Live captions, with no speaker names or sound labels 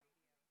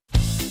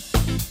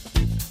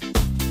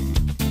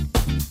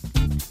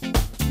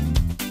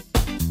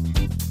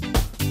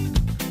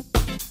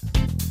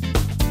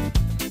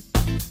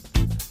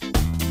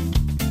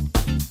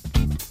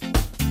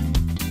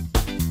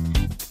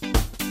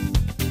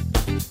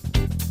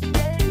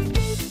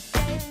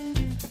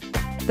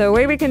The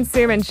way we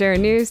consume and share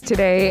news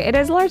today, it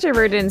is largely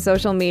rooted in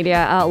social media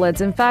outlets.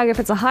 In fact, if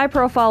it's a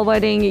high-profile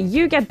wedding,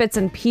 you get bits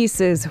and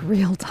pieces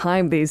real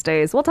time these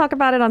days. We'll talk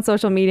about it on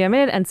Social Media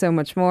Minute and so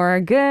much more.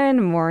 Good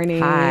morning.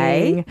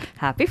 Hi.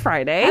 Happy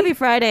Friday. Happy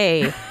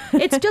Friday.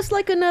 It's just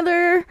like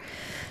another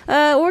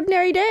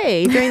ordinary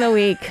day during the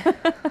week.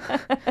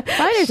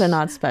 Fridays are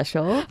not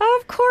special.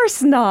 Of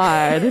course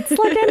not. It's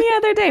like any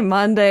other day.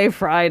 Monday,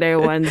 Friday,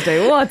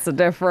 Wednesday. What's the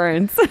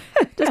difference?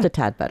 Just a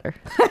tad better.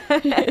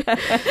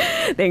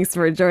 Thanks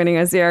for joining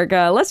us,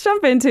 Erica. Let's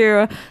jump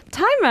into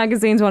Time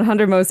Magazine's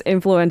 100 Most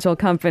Influential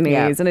Companies.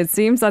 Yeah. And it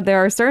seems that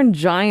there are certain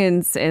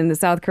giants in the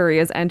South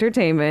Korea's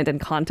entertainment and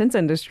content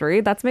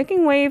industry that's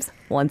making waves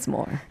once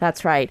more.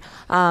 That's right.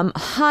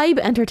 HYBE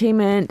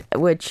Entertainment,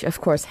 which of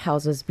course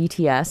houses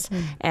BTS,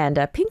 and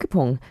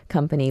Pinkfong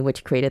Company,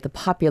 which created the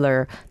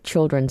popular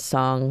children's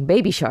song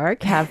Baby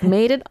Shark, have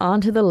made it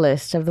onto the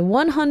list of the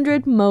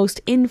 100 most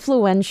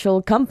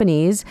influential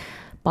companies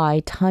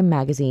by Time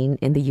Magazine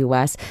in the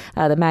U.S.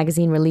 The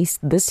magazine released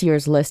this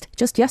year's list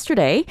just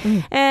yesterday,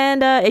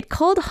 and it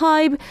called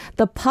HYBE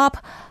the pop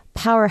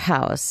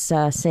powerhouse,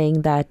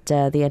 saying that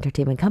the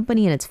entertainment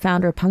company and its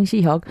founder, Bang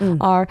Si-hyuk,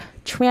 are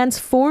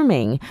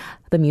transforming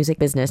the music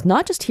business,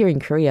 not just here in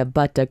Korea,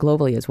 but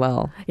globally as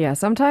well. Yeah,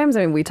 sometimes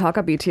we talk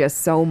about BTS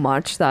so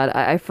much that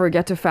I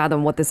forget to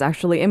fathom what this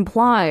actually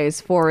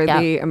implies for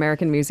the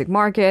American music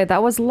market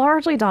that was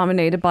largely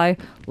dominated by,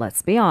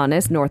 let's be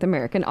honest, North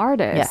American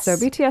artists. Yes.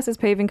 So BTS is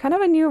paving kind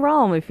of a new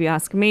realm, if you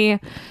ask me.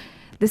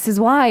 This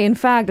is why, in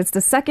fact, it's the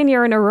second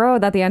year in a row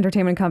that the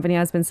entertainment company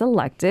has been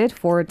selected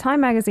for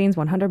Time Magazine's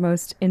 100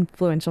 Most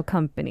Influential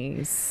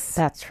Companies.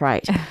 That's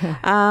right.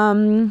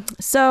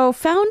 So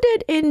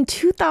founded in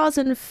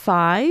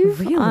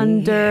 2005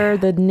 under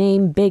the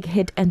name Big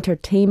Hit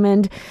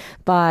Entertainment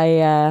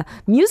by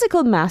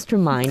musical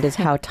mastermind is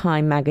how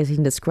Time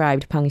Magazine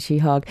described Bang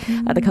Si-hyuk.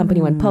 The company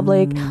went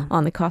public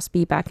on the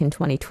KPOP back in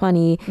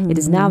 2020. It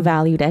is now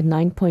valued at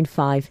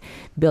 9.5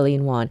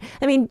 billion won.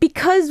 I mean,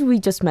 because we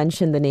just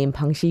mentioned the name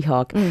Bang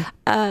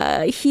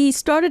Si-hyuk, he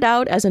started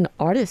out as an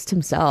artist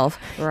himself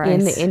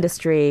in the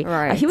industry.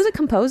 Right. He was a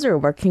composer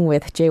working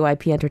with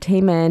JYP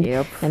Entertainment,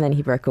 and then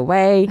he broke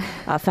away,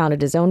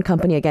 founded his own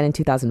company again in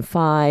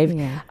 2005.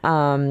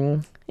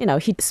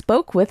 He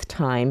spoke with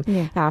Time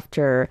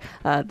after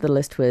the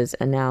list was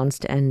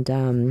announced,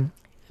 and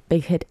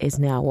Big Hit is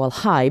now,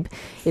 HYBE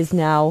is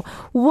now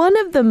one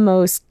of the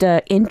most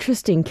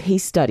interesting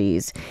case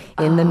studies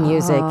in the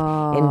music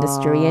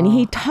industry. And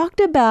he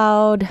talked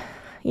about,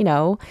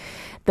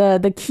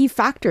 the key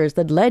factors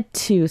that led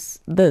to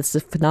this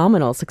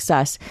phenomenal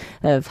success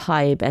of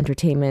HYBE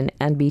Entertainment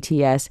and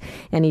BTS.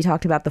 And he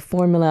talked about the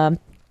formula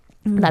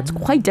that's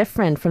quite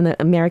different from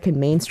the American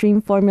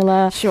mainstream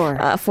formula. Sure.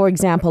 For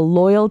example,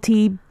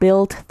 loyalty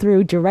built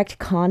through direct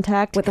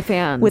contact with the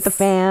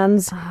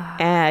fans.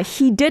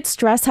 He did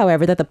stress,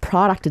 however, that the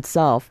product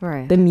itself,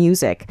 the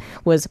music,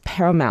 was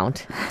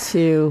paramount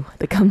to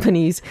the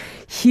company's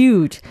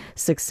huge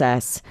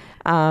success.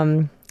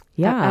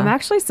 I'm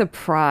actually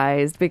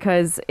surprised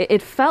because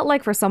it felt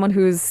like for someone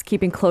who's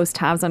keeping close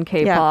tabs on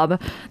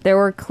K-pop, there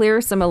were clear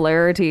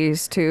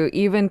similarities to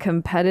even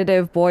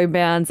competitive boy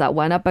bands that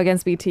went up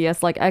against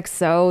BTS like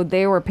EXO.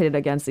 They were pitted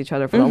against each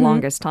other for the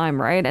longest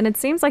time, right? And it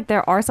seems like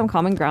there are some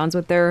common grounds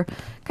with their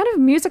kind of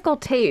musical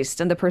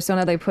taste and the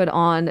persona they put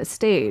on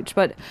stage.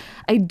 But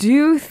I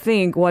do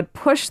think what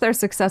pushed their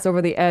success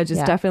over the edge is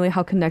definitely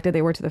how connected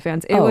they were to the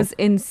fans. It was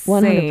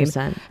insane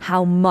 100%.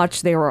 how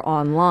much they were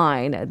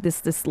online.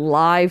 This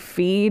live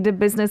feed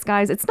business,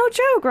 guys, it's no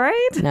joke,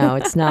 right? No,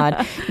 it's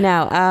not.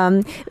 Now,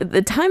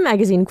 the Time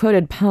Magazine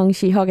quoted Bang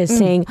Si-hyuk as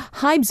saying,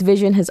 HYBE's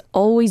vision has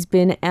always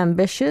been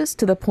ambitious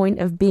to the point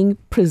of being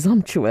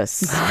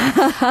presumptuous.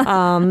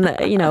 Bang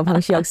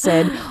Si-hyuk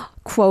said,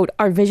 quote,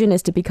 "Our vision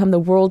is to become the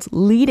world's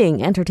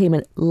leading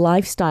entertainment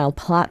lifestyle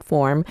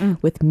platform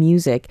with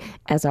music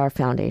as our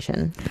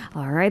foundation."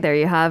 All right, there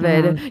you have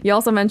it. You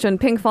also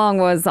mentioned Pinkfong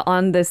was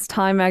on this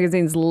Time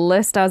Magazine's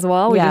list as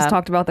well. We just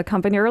talked about the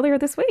company earlier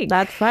this week.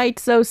 That's right.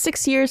 So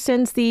 6 years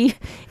since the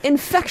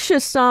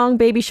infectious song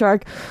Baby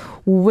Shark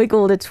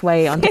wiggled its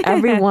way onto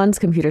everyone's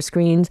computer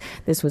screens.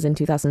 This was in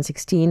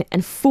 2016.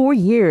 And 4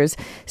 years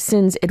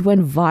since it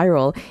went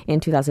viral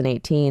in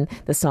 2018.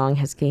 The song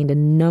has gained a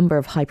number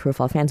of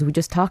high-profile fans. We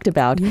just talked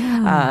about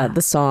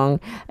the song.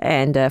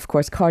 And, of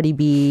course, Cardi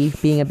B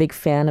being a big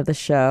fan of the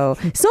show.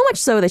 So much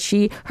so that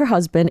her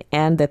husband,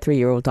 and the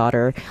 3-year-old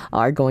daughter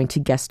are going to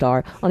guest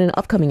star on an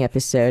upcoming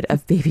episode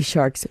of Baby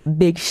Shark's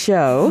Big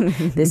Show.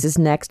 This is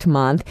next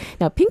month.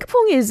 Now,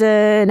 Pinkfong is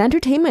an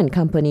entertainment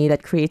company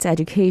that creates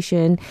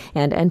education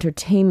and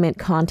entertainment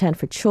content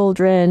for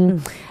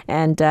children.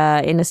 And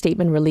in a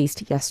statement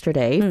released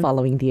yesterday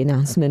following the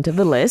announcement of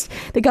the list,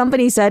 the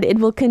company said it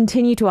will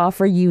continue to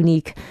offer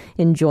unique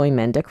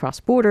enjoyment across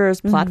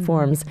borders,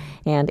 platforms,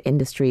 and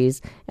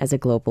industries as a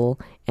global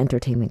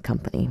entertainment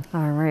company.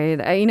 All right.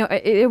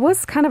 It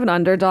was kind of an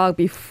underdog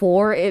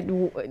before it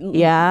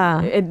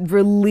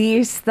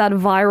released that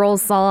viral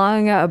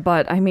song,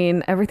 but I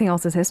mean, everything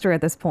else is history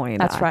at this point.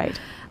 That's right.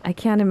 I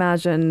can't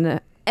imagine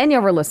any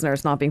of our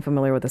listeners not being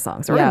familiar with the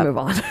song, so we're going to move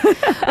on.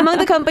 Among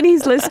the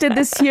companies listed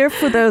this year,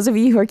 for those of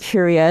you who are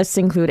curious,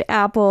 include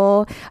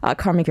Apple,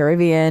 Carmen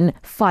Caribbean,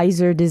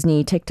 Pfizer,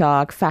 Disney,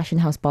 TikTok, Fashion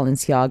House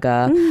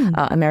Balenciaga,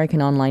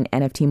 American online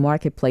NFT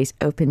marketplace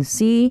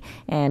OpenSea,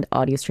 and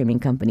audio streaming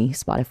company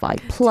Spotify,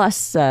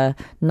 plus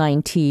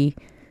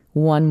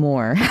 91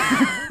 more,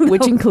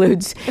 which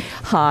includes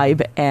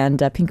HYBE and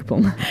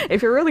Pinkfong.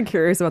 If you're really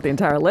curious about the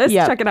entire list,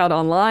 check it out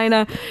online.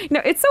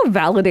 It's so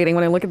validating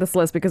when I look at this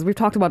list because we've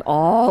talked about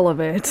all of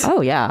it.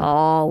 Oh, yeah.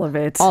 All of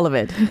it. All of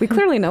it. We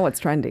clearly know what's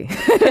trendy.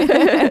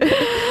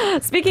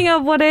 Speaking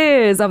of what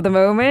is of the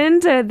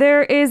moment,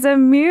 there is a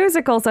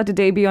musical set to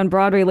debut on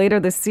Broadway later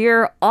this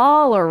year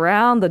all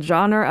around the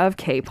genre of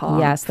K-pop.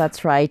 Yes,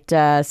 that's right.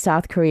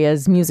 South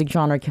Korea's music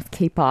genre of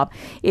K-pop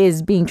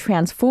is being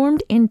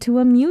transformed into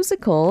a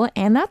musical,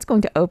 and that's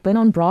going to open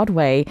on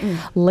Broadway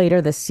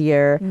later this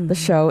year. The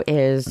show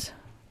is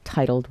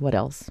titled what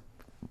else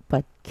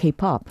but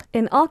K-pop?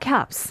 In all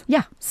caps.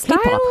 Yeah,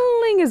 Styling K-pop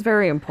is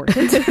very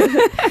important.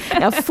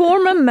 A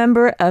former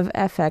member of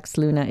FX,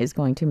 Luna, is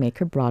going to make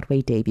her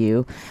Broadway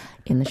debut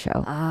in the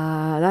show.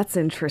 That's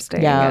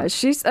interesting. Yeah.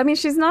 She's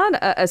not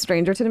a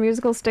stranger to the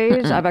musical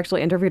stage. I've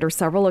actually interviewed her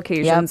several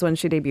occasions when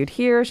she debuted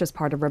here. She's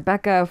part of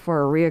Rebecca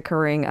for a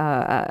reoccurring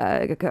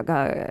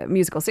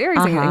musical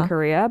series in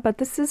Korea. But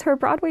this is her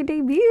Broadway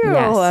debut.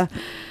 Yes.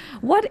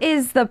 What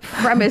is the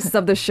premise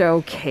of the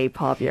show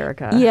K-pop,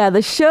 Yerika? Yeah,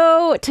 the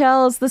show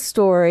tells the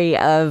story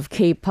of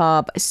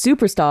K-pop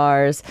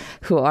superstars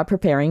who are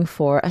preparing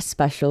for a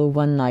special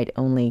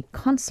one-night-only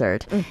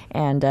concert.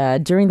 And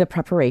during the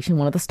preparation,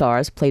 one of the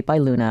stars, played by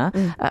Luna,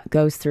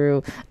 goes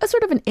through a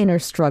sort of an inner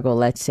struggle,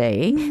 let's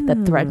say,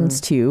 that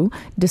threatens to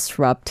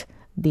disrupt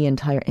the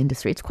entire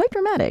industry. It's quite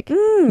dramatic.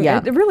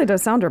 It really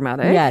does sound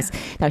dramatic. Yes.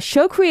 Now,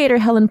 show creator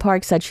Helen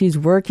Park said she's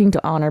working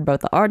to honor both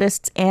the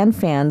artists and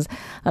fans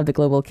of the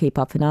global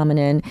K-pop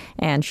phenomenon,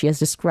 and she has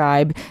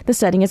described the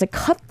setting as a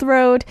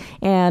cutthroat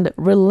and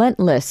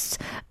relentless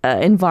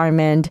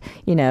environment,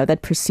 that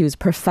pursues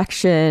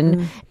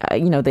perfection.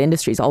 The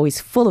industry is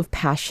always full of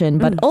passion,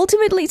 but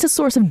ultimately it's a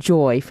source of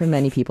joy for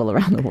many people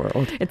around the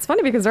world. It's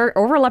funny because there are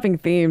overlapping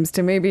themes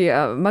to maybe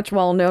much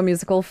well-known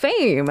musical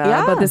fame,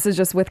 but this is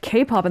just with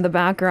K-pop in the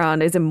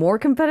background. Is it more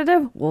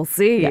competitive? We'll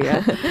see.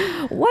 Yeah.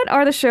 What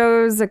are the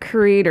show's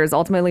creators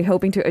ultimately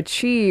hoping to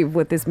achieve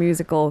with this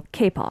musical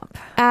K-pop?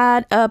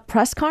 At a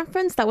press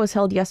conference that was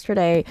held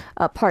yesterday,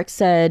 Park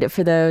said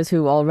for those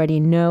who already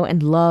know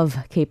and love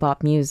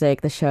K-pop music,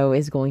 the show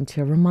is going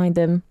to remind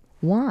them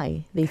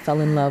why they fell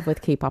in love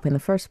with K-pop in the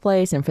first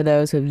place. And for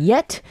those who have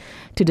yet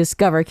to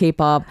discover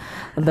K-pop,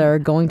 they're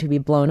going to be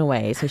blown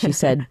away. So she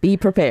said, be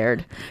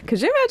prepared. Could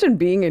you imagine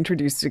being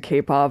introduced to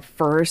K-pop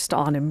first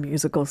on a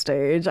musical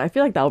stage? I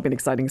feel like that would be an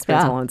exciting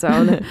experience all on its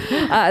own.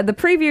 The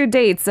preview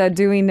dates,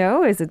 do we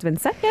know? Has it been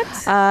set yet?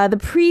 The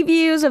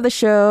previews of the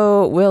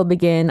show will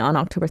begin on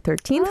October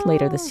 13th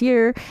later this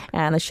year.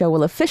 And the show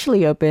will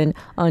officially open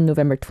on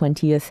November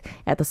 20th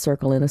at the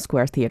Circle in the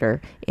Square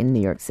Theater in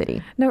New York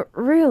City. No,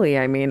 really,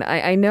 I mean,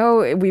 I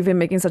know we've been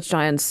making such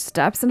giant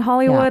steps in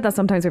Hollywood that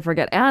sometimes we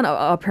forget. And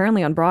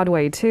apparently on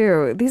Broadway,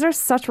 too. These are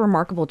such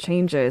remarkable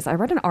changes. I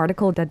read an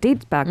article that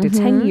dates back to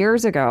 10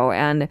 years ago,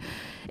 and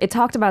it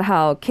talked about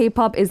how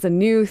K-pop is the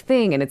new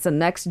thing and it's the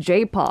next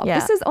J-pop. Yeah.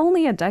 This is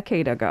only a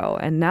decade ago,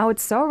 and now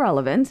it's so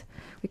relevant.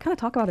 We kind of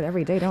talk about it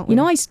every day, don't we?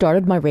 I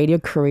started my radio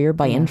career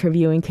by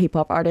interviewing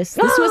K-pop artists.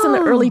 This was in the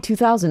early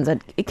 2000s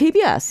at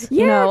KBS.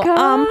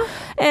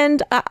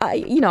 And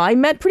I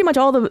met pretty much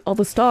all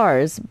the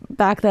stars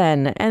back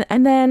then.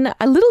 And then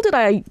little did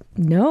I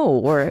know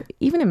or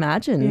even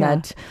imagine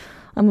that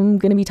I'm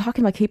going to be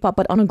talking about K-pop,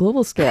 but on a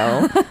global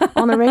scale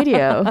on the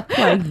radio,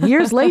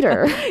 years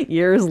later.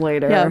 Years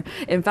later. Yeah.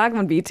 In fact,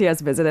 when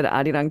BTS visited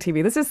Arirang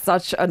TV, this is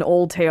such an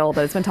old tale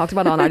that it's been talked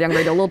about on Arirang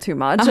Radio a little too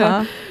much.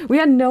 We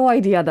had no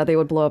idea that they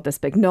would blow up this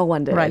big. No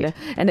one did. Right.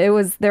 And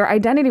their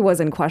identity was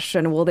in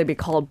question. Will they be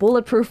called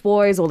Bulletproof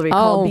Boys? Will they be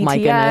called BTS? My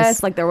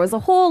goodness. There was a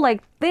whole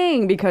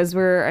thing because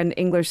we're an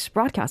English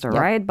broadcaster,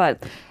 right?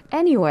 But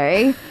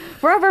anyway,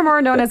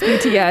 forevermore known as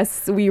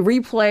BTS, we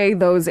replay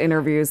those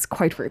interviews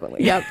quite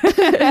frequently. Yep.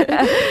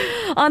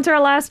 On to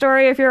our last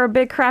story. If you're a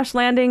big Crash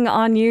Landing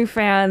on You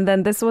fan,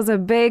 then this was a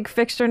big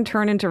fiction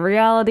turned into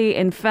reality.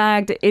 In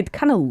fact, it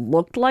kind of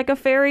looked like a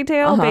fairy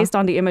tale based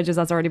on the images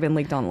that's already been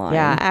leaked online.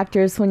 Yeah,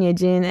 actors Son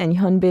Ye-jin and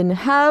Hyun-bin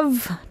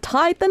have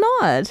tied the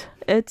knot.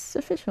 it's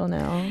official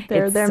now.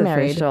 They're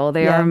married. Official.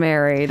 They are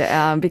married.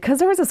 Because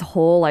there was this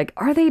whole like,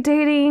 are they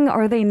dating?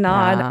 Are they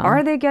not? Yeah.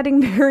 Are they getting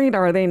married?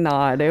 Are they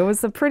not? It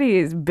was a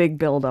pretty big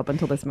build up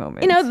until this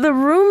moment. You know, the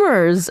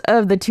rumors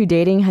of the two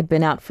dating had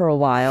been out for a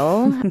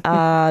while.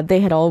 They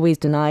had always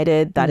denied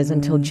it. That is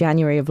until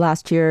January of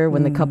last year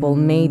when the couple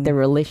made their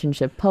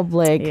relationship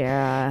public.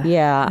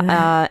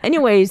 Yeah.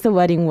 Anyways, the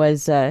wedding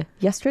was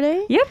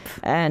yesterday. Yep.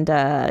 And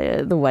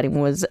the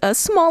wedding was a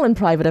small and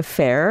private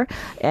affair.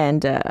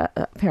 And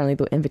apparently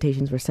the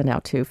invitations were sent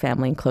out to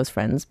family and close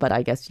friends. But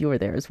I guess you were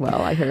there as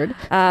well, I heard.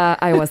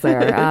 I was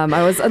there.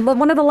 I was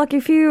one of the lucky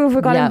few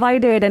who got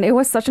invited. And it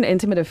was such an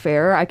intimate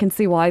affair. I can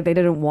see why they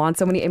didn't want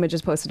so many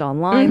images posted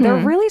online. They're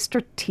really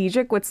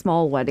strategic with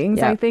small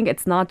weddings, I think.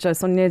 It's not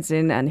just Son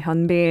Ye-jin and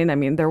Hyun Bin. I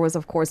mean, there was,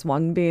 of course,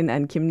 Won Bin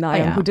and Kim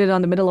Na-young who did it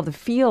on the middle of the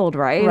field,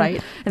 right?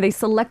 Right. And they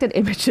selected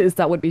images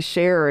that would be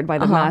shared by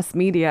the mass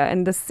media.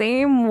 And the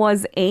same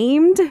was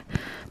aimed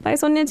by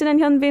Son Ye-jin and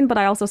Hyun Bin, but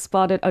I also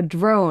spotted a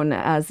drone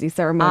as the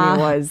ceremony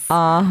was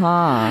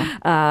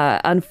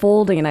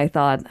unfolding, and I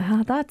thought,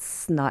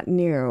 that's not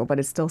new, but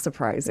it's still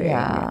surprising.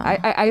 Yeah.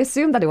 I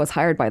assumed that it was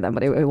hired by them,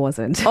 but it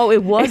wasn't. Oh,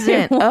 it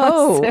wasn't?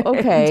 Oh,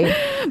 okay.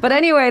 But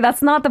anyway,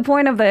 that's not the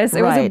point of this.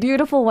 It was a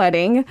beautiful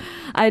wedding.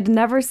 I'd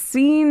never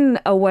seen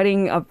a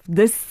wedding of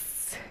this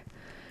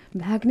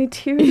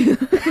magnitude.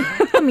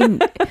 I mean,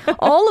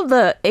 all of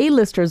the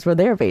A-listers were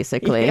there,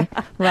 basically,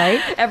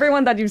 right?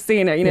 Everyone that you've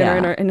seen,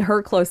 in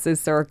her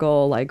closest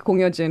circle, like Kong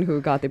Hyo-jin,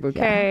 who got the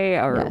bouquet,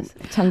 or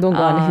Chang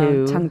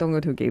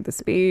Dong-gun, who gave the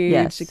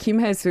speech, Kim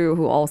Hae-soo,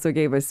 who also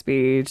gave a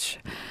speech,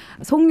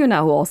 Song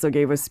Yuna, who also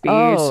gave a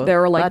speech.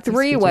 There were like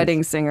 3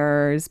 wedding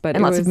singers, but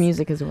and lots of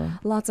music as well.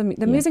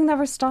 The music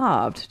never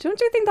stopped. Don't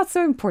you think that's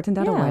so important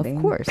at a wedding?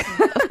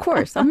 Of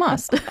course, a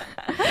must.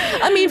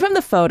 I mean, from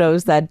the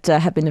photos that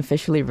have been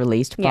officially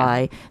released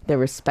by their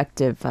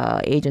respective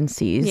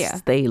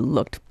agencies, they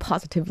looked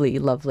positively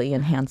lovely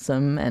and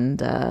handsome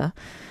and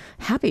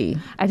happy.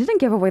 I didn't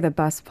give away the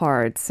best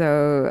part.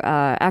 So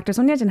actor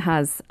Son Ye-jin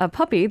has a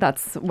puppy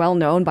that's well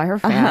known by her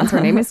fans. Her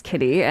name is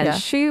Kitty, and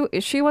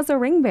she was a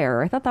ring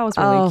bearer. I thought that was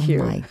really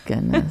cute. Oh my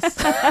goodness.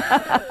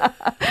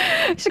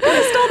 She could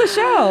have stole the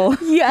show.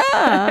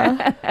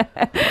 Yeah.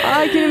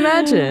 I can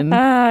imagine.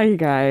 You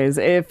guys,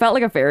 it felt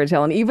like a fairy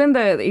tale. And even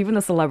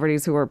the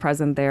celebrities who were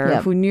present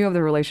there, who knew of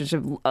the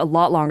relationship a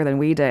lot longer than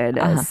we did,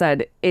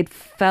 said it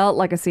felt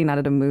like a scene out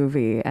of the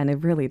movie, and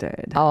it really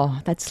did.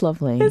 Oh, that's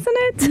lovely. Isn't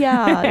it?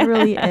 Yeah, it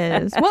really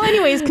is. Well,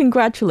 anyways,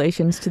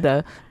 congratulations to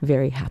the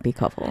very happy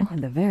couple.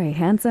 And the very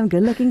handsome,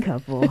 good-looking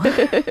couple.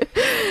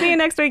 See you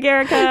next week,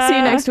 Erica. See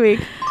you next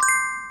week.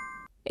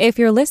 If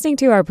you're listening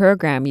to our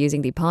program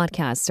using the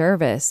podcast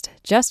service,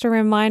 just a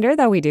reminder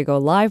that we do go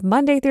live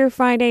Monday through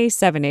Friday,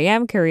 7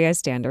 a.m. Korea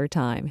Standard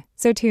Time.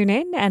 So tune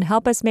in and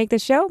help us make the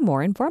show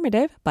more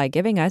informative by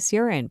giving us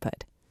your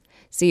input.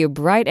 See you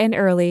bright and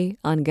early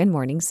on Good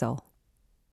Morning Seoul.